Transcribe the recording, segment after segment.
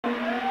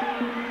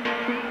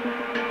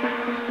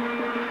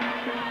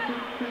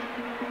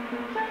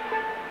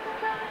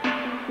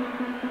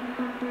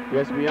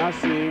Yes, we are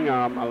seeing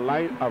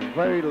a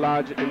very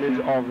large image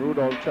of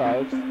Rudolph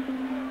Charles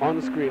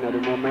on screen at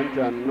the moment,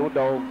 and no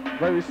doubt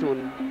very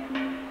soon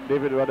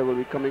David Rudder will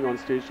be coming on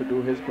stage to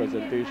do his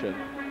presentation.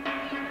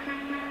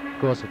 Of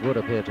course, it would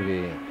appear to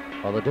be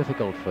rather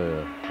difficult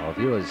for our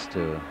viewers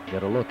to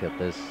get a look at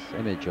this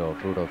image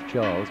of Rudolph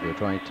Charles. We're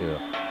trying to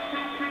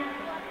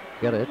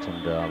get it,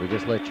 and we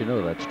just let you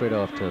know that straight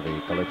after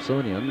the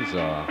Calypsonians,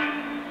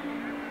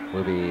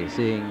 we'll be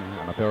seeing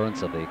an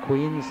appearance of the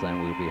Queens,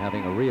 and we'll be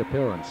having a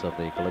reappearance of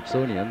the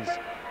Calypsonians,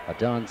 a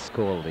dance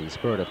called the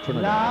Spirit of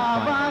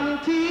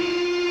Trinidad.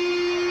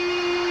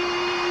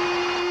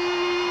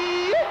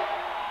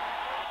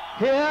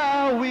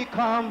 Here we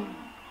come.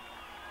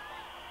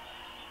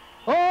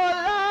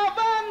 Oh,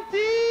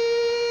 Lavanti,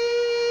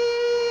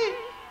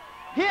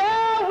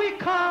 here we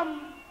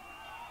come.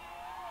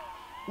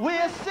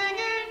 We're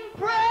singing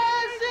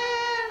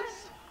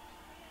praises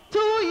to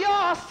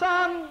your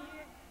son.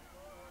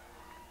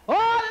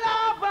 Oh,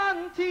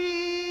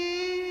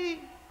 Lavanti,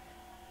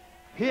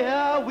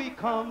 here we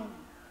come.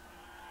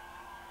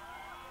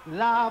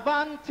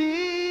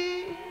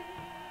 Lavanti,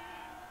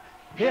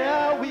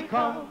 here we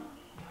come.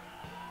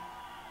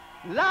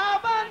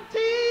 Lavanti,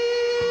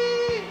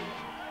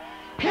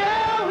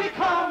 here we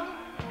come.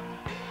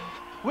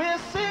 We're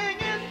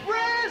singing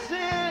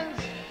praises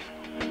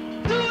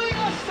to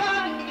your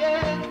son,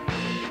 yeah.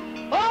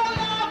 Oh,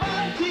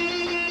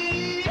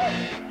 Lavanti,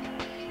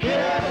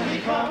 here we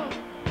come.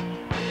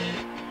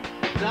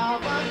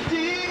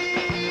 Lavanti,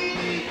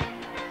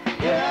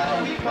 here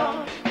we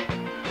come.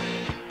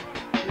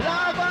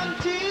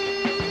 Lavanti,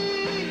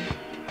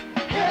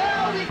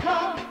 here we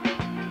come.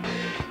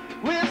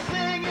 We're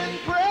singing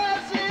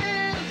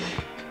praises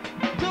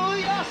to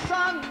your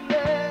son,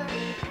 yeah.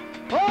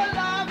 Oh,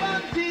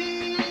 Lavanti,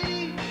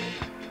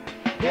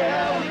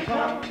 here we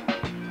come.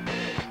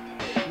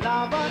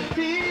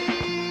 Lavanti,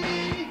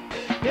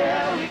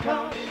 here we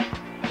come.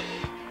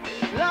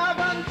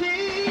 Lavanti,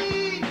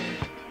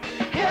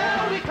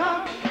 here we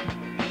come.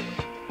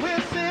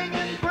 We're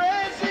singing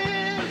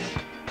praises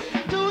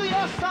to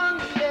your son,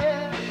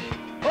 yeah.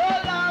 Oh,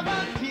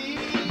 Lavanti,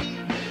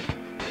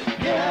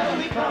 here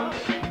we come.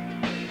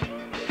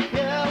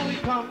 Here we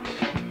come.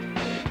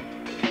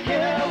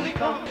 Here we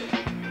come.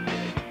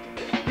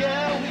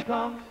 Here we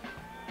come.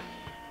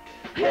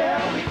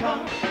 Here we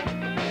come.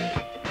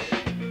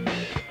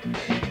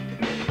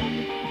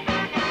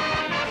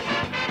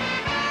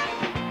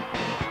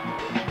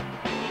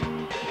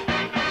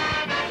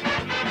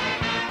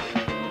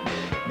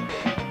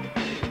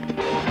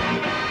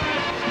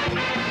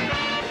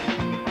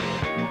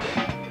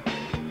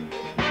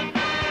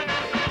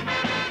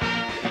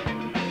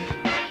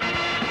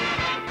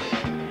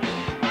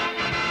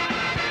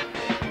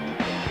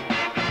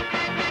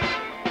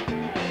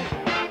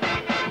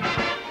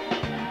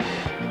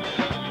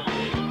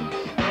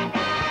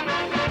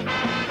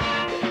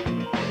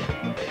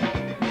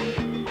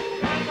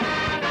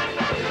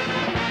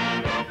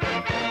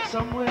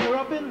 Somewhere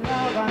up in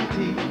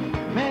Lavanti,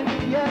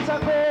 many years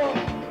ago,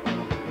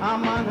 a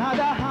man had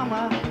a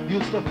hammer,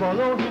 used to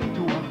follow him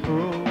to and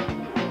fro.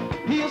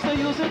 He used to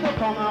use it to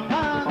pound a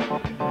pan,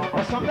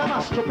 or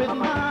sometimes a stupid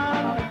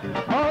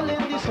man, all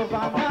in the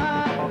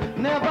savannah,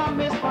 never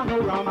miss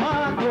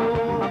panorama, no.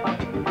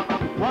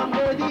 One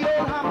day the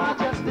old hammer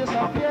just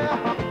disappeared.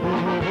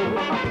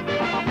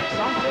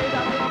 Some say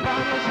that it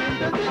vanished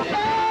into the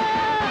air.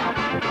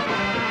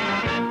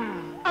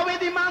 Away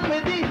the man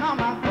with the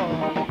hammer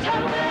gone.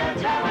 Tell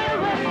me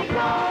where he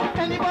gone.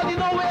 Anybody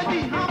know where the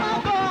hammer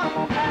gone?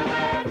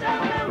 Tell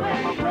me where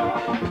he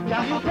gone.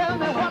 Can you tell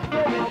me what's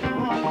going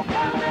on?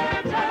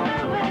 Tell me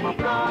where he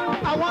gone.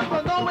 I want to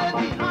know where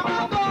the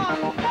hammer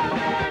gone.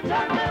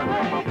 Tell me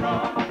where he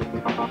gone.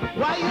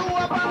 Why you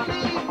up and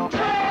leave?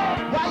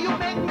 Why you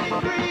make me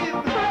grieve?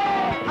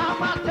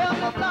 Hammer, tell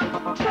me that.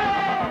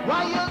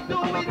 Why you do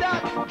with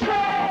that?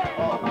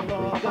 Oh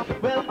Lord,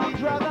 well the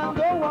dragon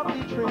don't walk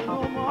the train no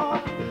more,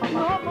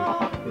 no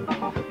more.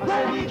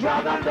 Well the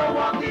dragon don't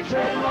walk the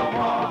train no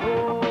more.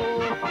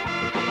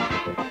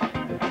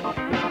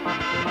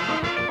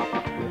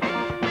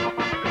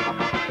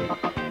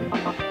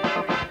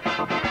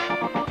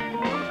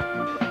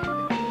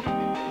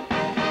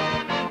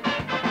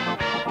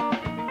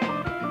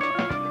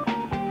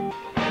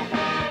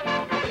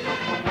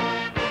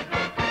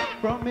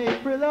 From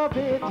April of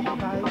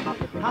 '85,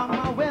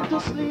 Hammer went to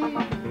sleep.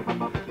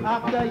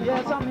 After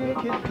years of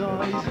making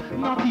noise,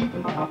 not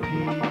even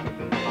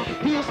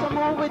happy. He used to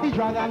move with the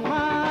dragon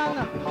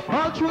man,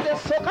 all through the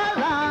soca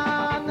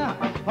land,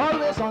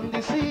 always on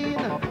the scene.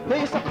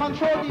 They used to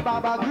control the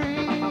Baba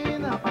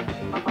Green.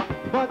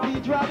 But the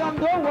dragon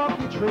don't walk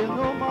the trail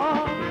no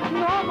more,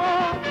 no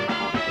more.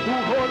 Who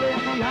holding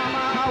the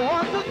hammer, I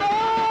want to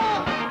know.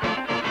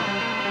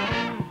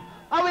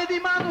 Away the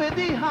man with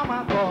the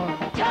hammer gone.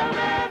 Tell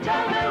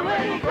me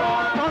where he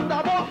gone.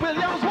 Thunderbolt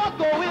Williams, what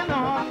going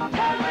on?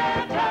 Tell me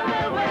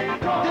where he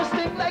gone. This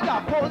thing like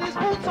a police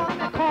boots on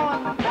the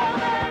corn.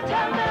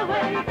 Tell me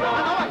where he gone.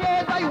 And our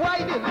head like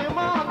riding him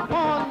on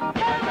pond.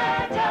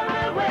 Tell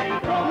me where he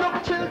gone.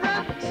 Look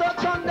children,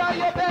 search under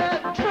your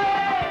bed.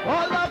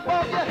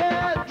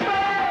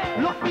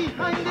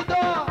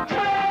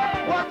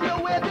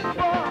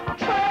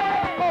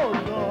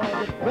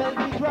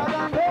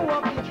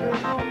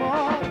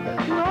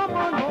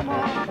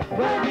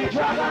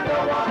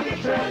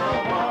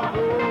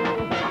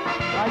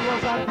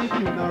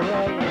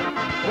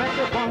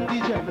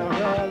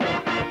 funeral.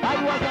 I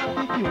was at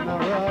the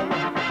funeral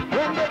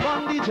when they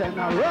found the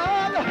general.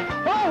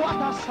 Oh,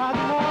 what a sad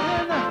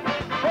morning.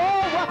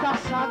 Oh, what a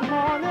sad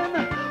morning.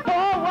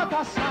 Oh, what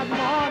a sad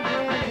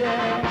morning,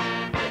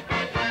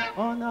 yeah.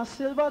 On a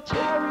silver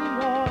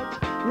chariot,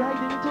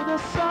 riding to the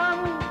sun,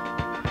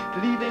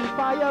 leaving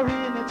fire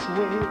in its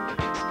way,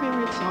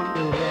 spirits on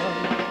the run.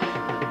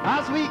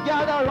 As we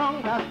gather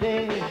around that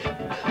day,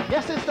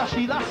 yes, Sister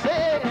Sheila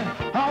say,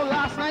 how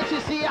last night she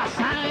see a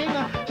sign.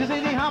 She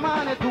see the hammer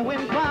and it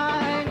doing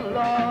fine,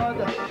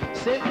 Lord.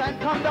 Same time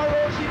come the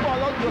road, she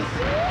followed, you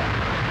see.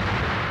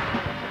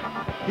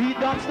 He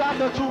don't start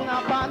the tune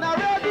up and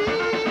already.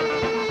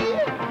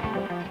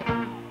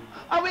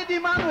 Are we the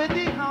man with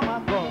the hammer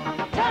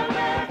gone? Tell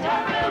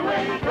me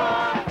where he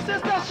gone.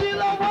 Sister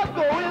Sheila, what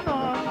going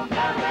on?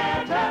 Tell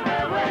me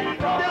where he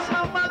gone. This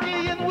hammer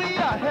giving we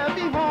a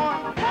heavy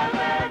horn.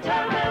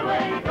 Tell me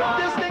where he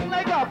gone. This thing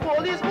like a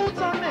police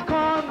boots on me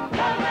con.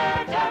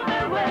 Tell me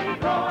where he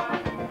gone.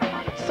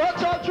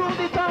 Search all through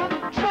the town.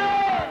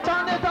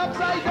 Turn it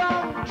upside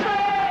down.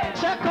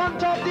 Check on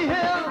top the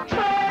hill.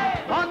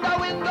 On the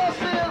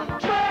windowsill.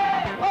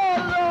 Oh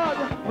Lord,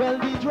 well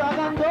the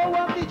dragon don't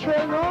walk the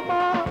trail no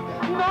more.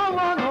 No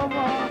more, no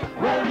more.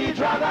 Well the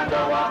dragon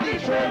don't walk the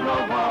trail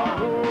no more.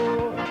 Oh.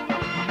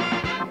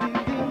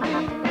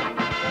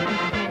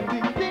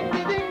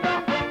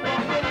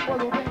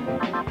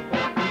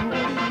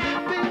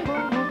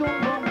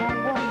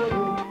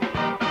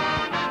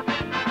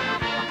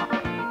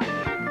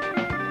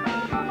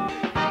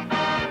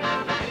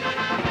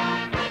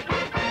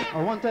 I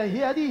want to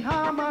hear the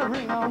hammer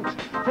ring out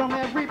from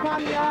every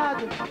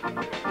panyard,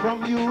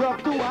 from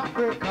Europe to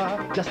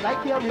Africa, just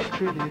like here in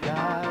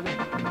Trinidad.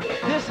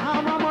 This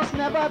hammer must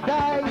never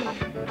die.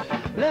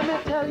 Let me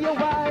tell you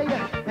why.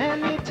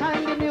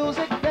 Anytime the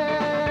music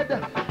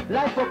dead,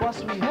 like a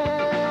bus we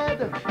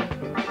had.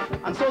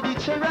 And so the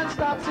children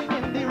start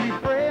singing the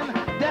refrain,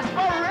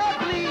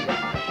 desperately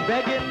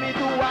begging me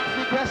to ask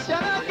the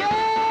question again.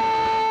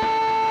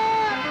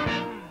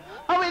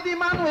 Are we the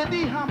man with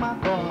the hammer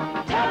gone?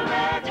 Tell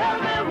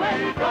me where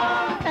he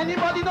gone.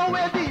 Anybody know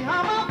where the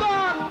hammer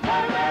gone?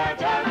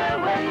 Tell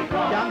me where he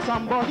gone. Can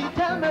somebody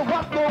tell me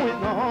what's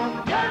going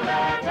on? Tell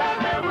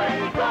me where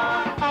he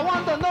gone. I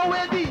want to know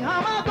where the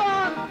hammer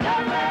gone.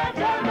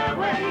 Tell me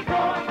where he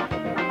gone.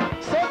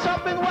 Search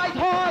up in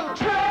Whitehall,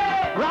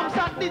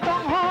 ransack the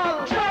town hall,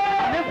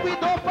 and if we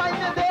don't find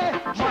it there,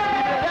 must be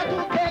there to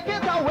take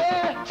it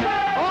away.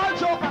 All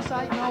joke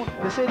aside now,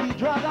 they say the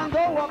dragon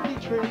don't walk the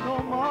trail no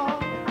more.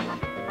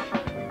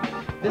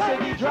 They say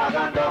the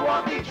dragon don't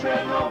walk the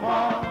trail no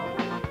more.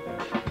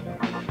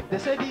 They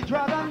say the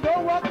dragon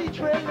don't walk the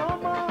trail no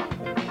more.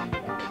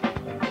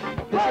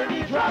 They say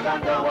the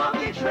dragon don't walk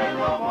the trail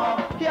no more.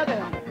 Hear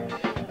them.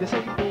 They say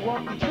you don't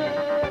walk the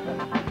trail.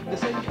 They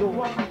say you don't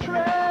walk the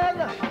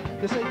trail.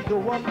 They say you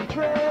don't walk the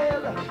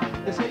trail.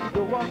 They say you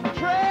don't walk the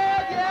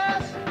trail,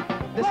 yes.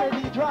 They say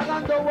the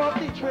dragon don't walk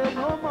the trail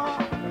no more.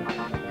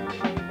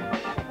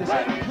 They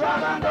say the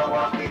dragon don't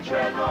walk the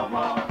trail no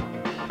more.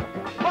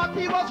 But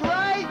he was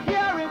right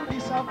here in the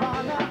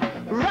savannah,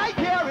 right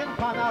here in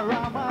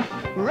Panorama,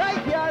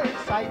 right here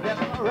inside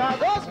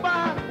Desperadoes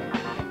band.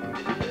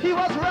 He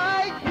was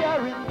right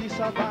here in the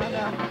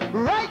savannah,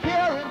 right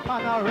here in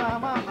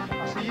Panorama.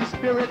 I see his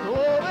spirit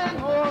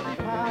moving over the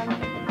pan.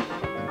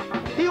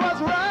 He was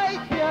right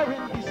here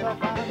in the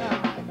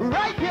savannah,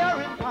 right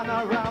here in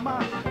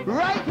Panorama,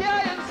 right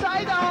here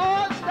inside the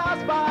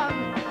All-Stars band.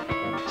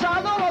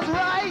 Charles was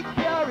right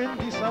here in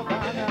the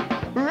savannah,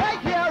 right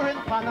here in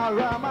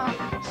Panorama.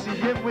 See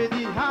him with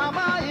the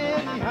hammer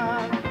in the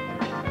hand.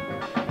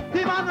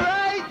 The man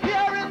right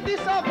here in the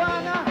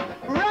savannah,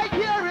 right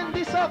here in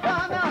the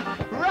savannah,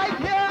 right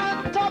here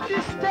on top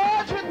the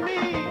stage with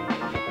me.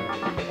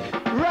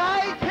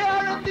 Right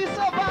here in the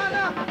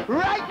savannah,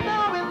 right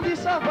now in the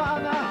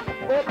savannah.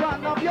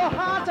 Open up your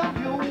heart and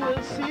you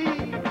will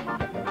see.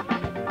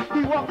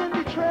 He walking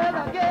the trail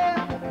again,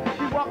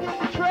 he walking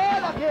the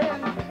trail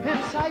again,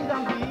 inside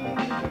of me.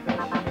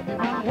 The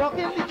man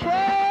walking the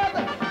trail,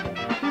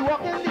 he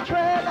walking the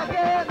trail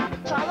again.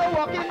 Charlie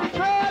walking the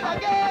trail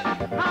again,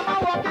 Mama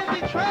walking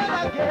the trail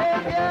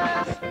again,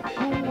 yes.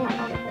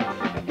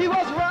 He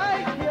was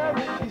right here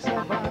in the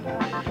savannah,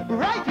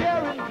 right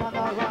here in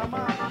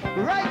Panorama,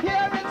 right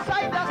here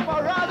inside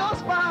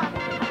Desperadoes band.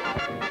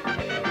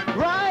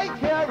 Right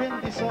here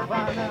in the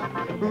savannah,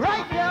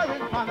 right here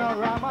in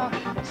Panorama.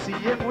 See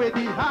him with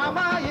the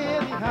hammer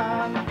in the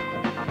hand.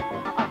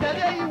 I tell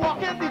you, he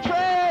walking the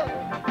trail,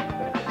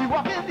 he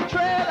walking the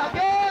trail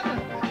again,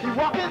 he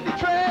walking the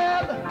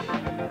trail,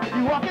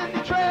 he walking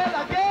the trail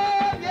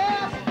again,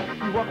 yes.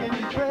 He walking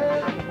the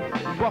trail,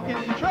 he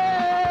walking the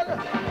trail.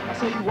 I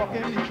say he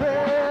walking the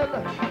trail,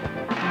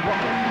 he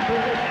walking the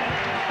trail.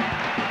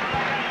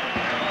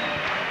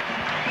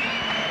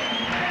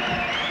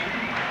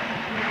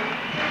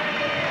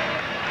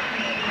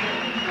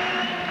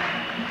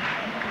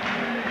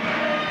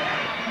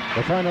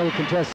 The final contestant.